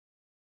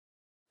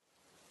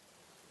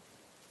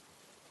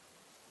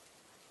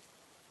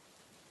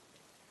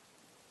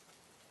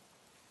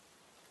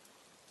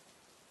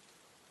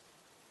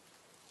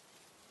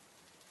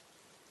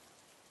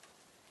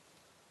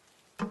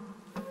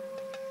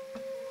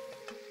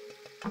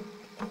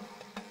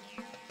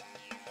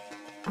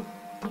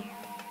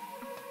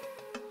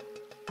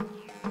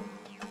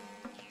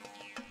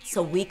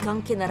Sa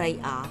wikang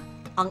Kinaraya,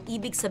 ang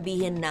ibig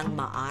sabihin ng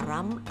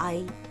ma-aram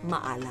ay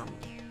maalam.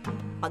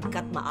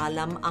 Pagkat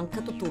maalam ang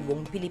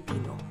katutubong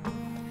Pilipino,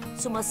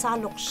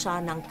 sumasalok siya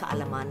ng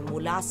kaalaman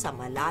mula sa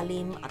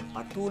malalim at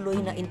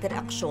patuloy na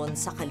interaksyon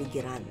sa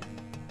kaligiran.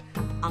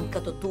 Ang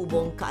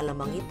katutubong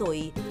kaalamang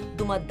ito'y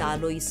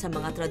dumadaloy sa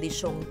mga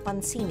tradisyong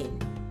pansining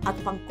at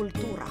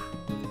pangkultura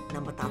na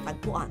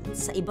matatagpuan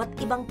sa iba't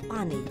ibang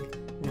panig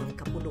ng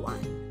kapuluan.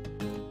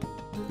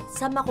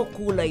 Sa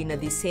makukulay na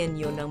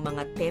disenyo ng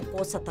mga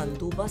tepo sa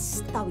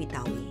Tandubas,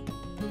 Tawi-Tawi,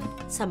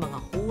 sa mga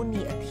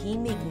huni at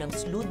himig ng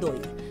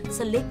sludoy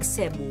sa Lake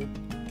Cebu,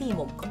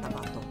 Timog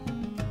Cotabato,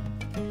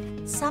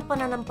 sa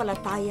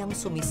pananampalatayang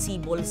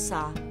sumisibol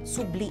sa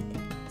Subli,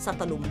 sa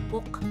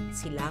Talumpok,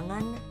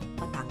 Silangan,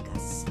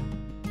 Batangas,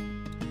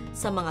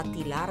 sa mga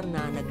tilar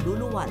na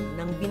nagluluwal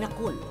ng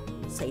Binakol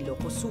sa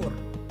Ilocos Sur,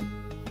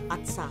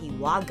 at sa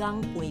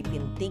hiwagang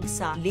pumipintig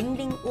sa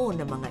Lingling-o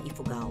ng mga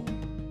Ifugao.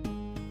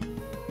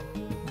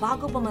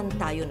 Bago pa man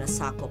tayo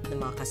nasakop ng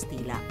mga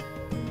Kastila,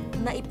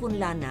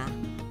 naipunla na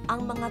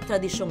ang mga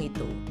tradisyong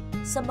ito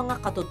sa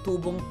mga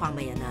katutubong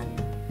pamayanan.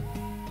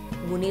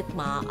 Ngunit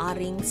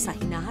maaaring sa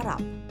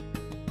hinaharap,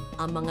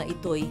 ang mga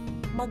ito'y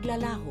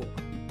maglalaho,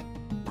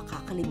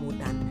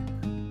 nakakalimutan.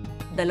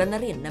 Dala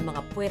na rin ng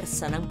mga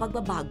puwersa ng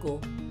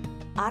pagbabago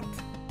at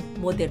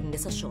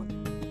modernisasyon.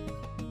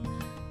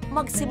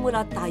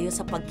 Magsimula tayo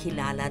sa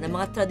pagkilala ng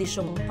mga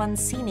tradisyong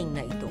pansining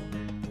na ito.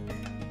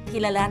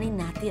 Kilalanin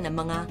natin ang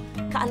mga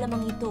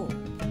kaalamang ito.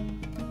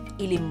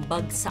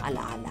 Ilimbag sa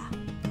alaala.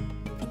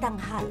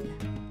 Itanghal.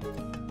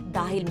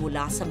 Dahil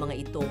mula sa mga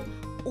ito,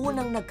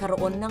 unang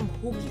nagkaroon ng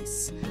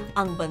hugis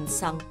ang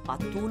bansang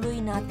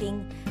patuloy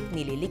nating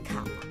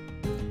nililikha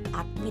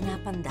at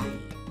pinapanday.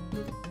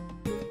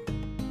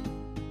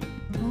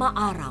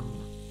 Ma-aram.